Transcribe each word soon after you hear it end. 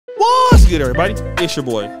good, everybody? It's your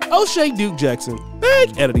boy, O'Shea Duke Jackson,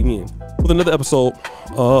 back at it again with another episode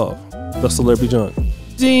of The Celebrity Junk.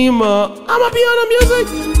 Dima, I'm a piano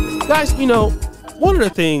music. Guys, you know, one of the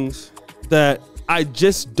things that I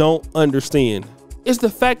just don't understand is the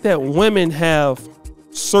fact that women have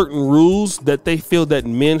certain rules that they feel that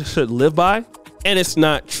men should live by, and it's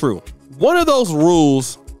not true. One of those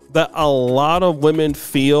rules that a lot of women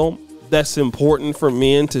feel that's important for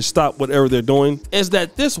men to stop whatever they're doing is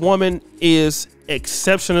that this woman is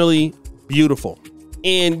exceptionally beautiful.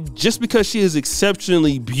 And just because she is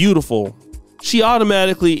exceptionally beautiful, she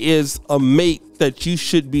automatically is a mate that you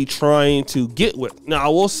should be trying to get with. Now, I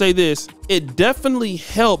will say this, it definitely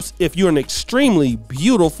helps if you're an extremely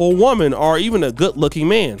beautiful woman or even a good looking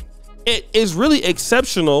man. It is really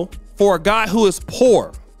exceptional for a guy who is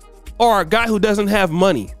poor or a guy who doesn't have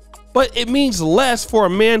money. But it means less for a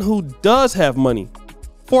man who does have money,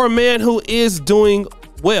 for a man who is doing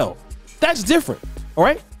well. That's different, all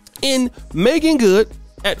right? And Meagan Good,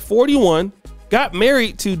 at 41, got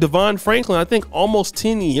married to Devon Franklin, I think almost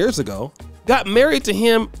 10 years ago. Got married to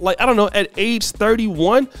him, like, I don't know, at age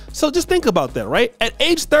 31. So just think about that, right? At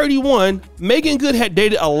age 31, Meagan Good had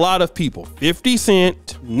dated a lot of people. 50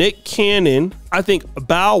 Cent, Nick Cannon, I think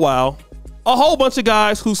Bow Wow, a whole bunch of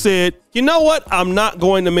guys who said, you know what, I'm not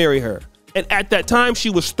going to marry her. And at that time, she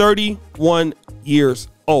was 31 years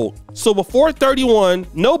old. So before 31,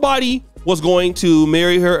 nobody was going to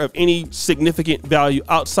marry her of any significant value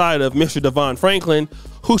outside of Mr. Devon Franklin,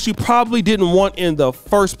 who she probably didn't want in the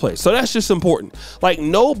first place. So that's just important. Like,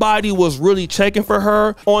 nobody was really checking for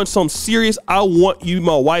her on some serious, I want you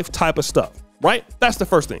my wife type of stuff, right? That's the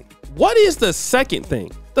first thing. What is the second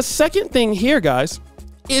thing? The second thing here, guys,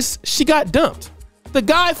 is she got dumped. The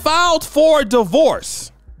guy filed for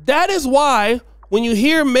divorce. That is why when you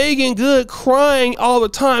hear Meagan Good crying all the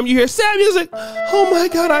time, you hear sad music. Oh my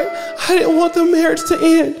God, I didn't want the marriage to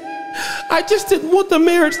end. I just didn't want the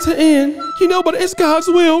marriage to end. You know, but it's God's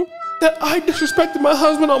will that I disrespected my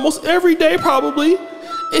husband almost every day probably,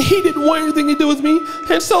 and he didn't want anything to do with me,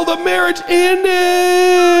 and so the marriage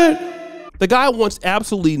ended. The guy wants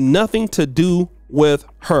absolutely nothing to do with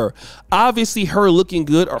her. Obviously, her looking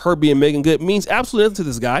good or her being Meagan Good means absolutely nothing to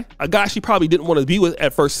this guy, a guy she probably didn't want to be with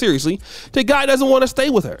at first seriously. The guy doesn't want to stay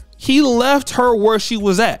with her. He left her where she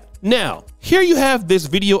was at. Now, here you have this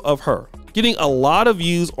video of her getting a lot of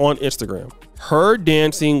views on Instagram. Her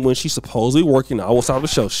dancing when she's supposedly working. I will stop the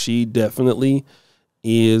show. She definitely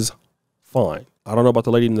is fine. I don't know about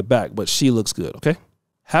the lady in the back, but she looks good, okay?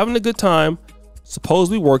 Having a good time,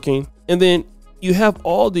 supposedly working, and then you have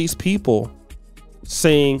all these people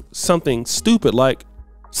saying something stupid like,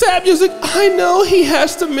 sad music, I know he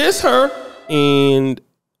has to miss her, and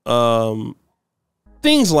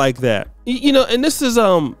things like that. You know, and this is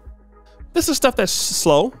stuff that's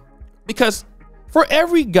slow, because for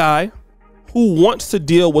every guy who wants to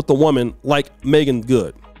deal with a woman like Meagan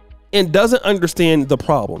Good and doesn't understand the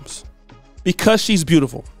problems because she's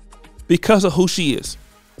beautiful, because of who she is,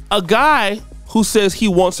 a guy who says he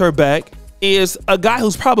wants her back is a guy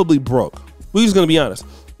who's probably broke. We're just gonna be honest.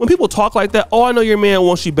 When people talk like that, oh, I know your man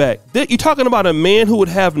wants you back. You're talking about a man who would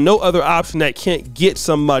have no other option that can't get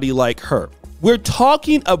somebody like her. We're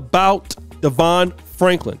talking about Devon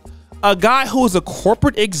Franklin, a guy who is a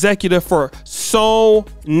corporate executive for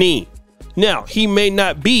Sony. Now, he may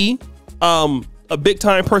not be a big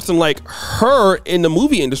time person like her in the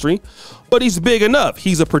movie industry, but he's big enough.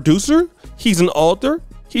 He's a producer, he's an author,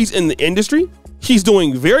 he's in the industry, he's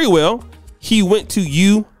doing very well. He went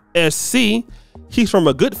to USC. He's from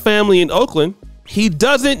a good family in Oakland. He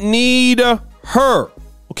doesn't need her,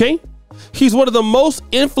 okay? He's one of the most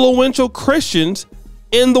influential Christians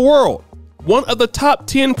in the world. One of the top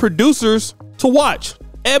 10 producers to watch.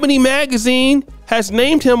 Ebony Magazine has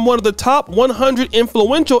named him one of the top 100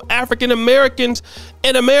 influential African Americans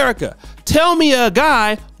in America. Tell me a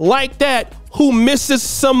guy like that who misses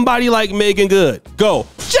somebody like Meagan Good. Go.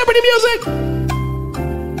 Jeopardy music!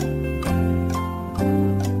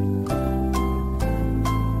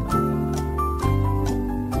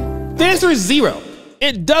 The answer is zero.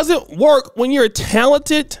 It doesn't work when you're a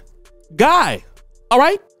talented guy, all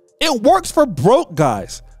right? It works for broke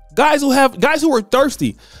guys, guys who are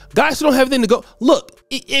thirsty, guys who don't have anything to go. Look,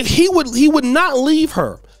 if he would not leave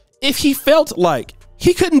her if he felt like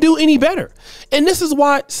he couldn't do any better. And this is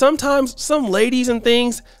why sometimes some ladies and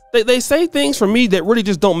things, they say things for me that really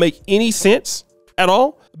just don't make any sense at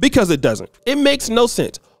all, because it doesn't. It makes no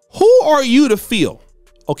sense. Who are you to feel,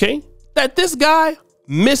 okay, that this guy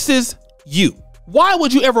misses you? Why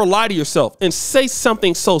would you ever lie to yourself and say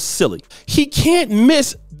something so silly? He can't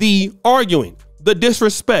miss the arguing, the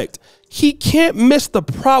disrespect. He can't miss the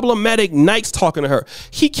problematic nights talking to her.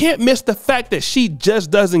 He can't miss the fact that she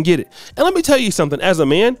just doesn't get it. And let me tell you something, as a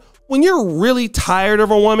man, when you're really tired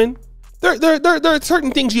of a woman, there are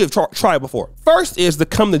certain things you have tried before. First is the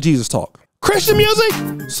come to Jesus talk. Christian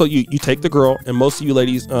music. So you take the girl, and most of you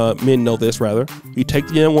ladies, men know this rather. You take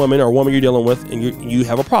the young woman or woman you're dealing with, and you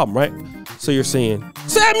have a problem, right? So you're saying,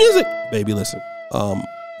 sad music. Baby, listen,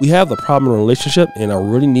 we have the problem in a relationship, and I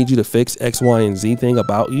really need you to fix X, Y, and Z thing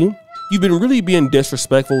about you. You've been really being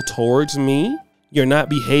disrespectful towards me. You're not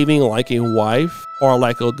behaving like a wife or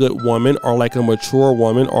like a good woman or like a mature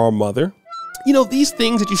woman or a mother. You know, these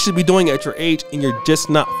things that you should be doing at your age, and you're just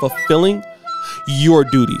not fulfilling your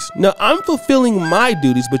duties. Now, I'm fulfilling my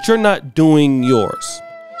duties, but you're not doing yours.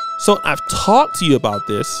 So I've talked to you about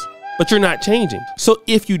this, but you're not changing. So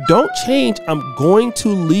if you don't change, I'm going to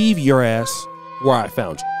leave your ass where I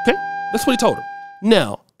found you. Okay? That's what he told her.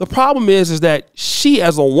 Now, the problem is that she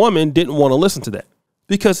as a woman didn't want to listen to that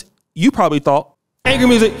because you probably thought, angry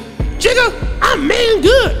music, Jigga, I'm man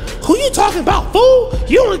good. Who you talking about, fool?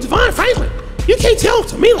 You only Devon Franklin. You can't tell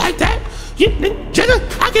to me like that.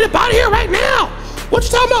 Jigga, I get up out of here right now. What you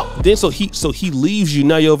talking about? Then so he leaves you.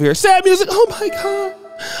 Now you're over here. Sad music. Oh my God.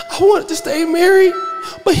 I wanted to stay married,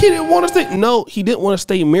 but he didn't want to stay. No, he didn't want to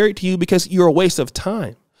stay married to you because you're a waste of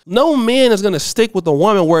time. No man is going to stick with a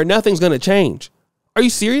woman where nothing's going to change. Are you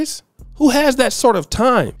serious? Who has that sort of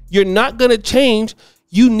time? You're not going to change.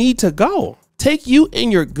 You need to go. Take you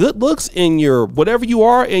and your good looks and your whatever you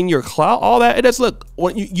are and your clout, all that. That's look,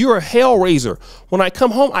 when you're a hell raiser. When I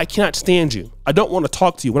come home, I cannot stand you. I don't want to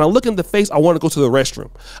talk to you. When I look in the face, I want to go to the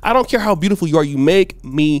restroom. I don't care how beautiful you are. You make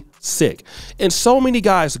me sick. And so many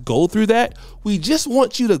guys go through that. We just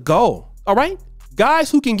want you to go. All right?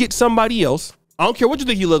 Guys who can get somebody else. I don't care what you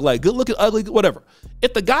think you look like. Good looking, ugly, whatever.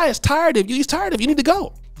 If the guy is tired of you, he's tired of you. You need to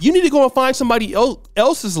go. You need to go and find somebody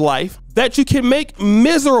else's life that you can make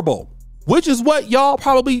miserable. Which is what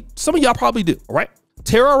some of y'all probably do, all right?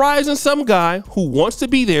 Terrorizing some guy who wants to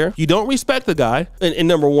be there. You don't respect the guy. And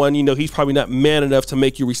number one, you know, he's probably not man enough to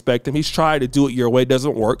make you respect him. He's tried to do it your way,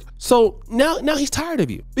 doesn't work. So now he's tired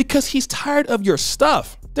of you because he's tired of your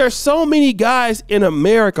stuff. There's so many guys in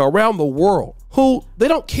America, around the world, who they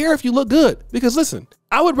don't care if you look good. Because listen,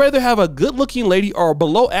 I would rather have a good looking lady or a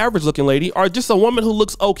below average looking lady or just a woman who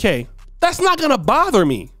looks okay. That's not gonna bother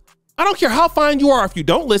me. I don't care how fine you are if you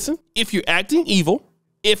don't listen, if you're acting evil,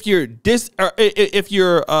 if you're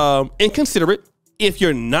inconsiderate, if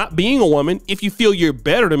you're not being a woman, if you feel you're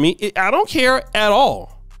better than me. I don't care at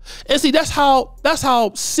all. And see, that's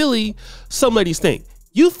how silly some ladies think.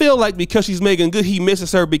 You feel like because she's making good, he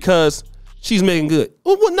misses her because she's making good.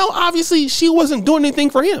 Well, no, obviously she wasn't doing anything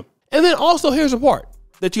for him. And then also here's the part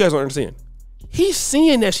that you guys don't understand. He's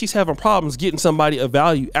seeing that she's having problems getting somebody of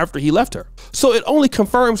value after he left her. So it only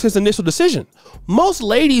confirms his initial decision. Most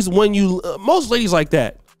ladies like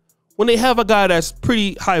that, when they have a guy that's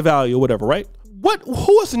pretty high value or whatever, right?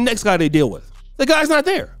 Who is the next guy they deal with? The guy's not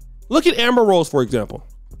there. Look at Amber Rose, for example.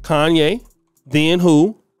 Kanye, then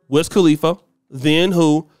who? Wiz Khalifa, then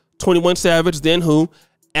who? 21 Savage, then who?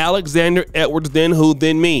 Alexander Edwards, then who?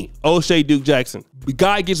 Then me, O'Shea Duke Jackson. The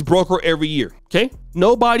guy gets broker every year, okay?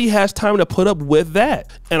 Nobody has time to put up with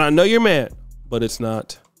that. And I know you're mad, but it's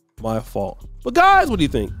not my fault. But guys, what do you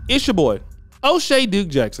think? It's your boy, O'Shea Duke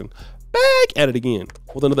Jackson, back at it again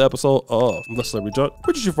with another episode of The Celebrity Junk.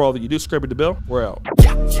 Appreciate you for all that you do. Subscribe to the bell. We're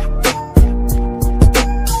out.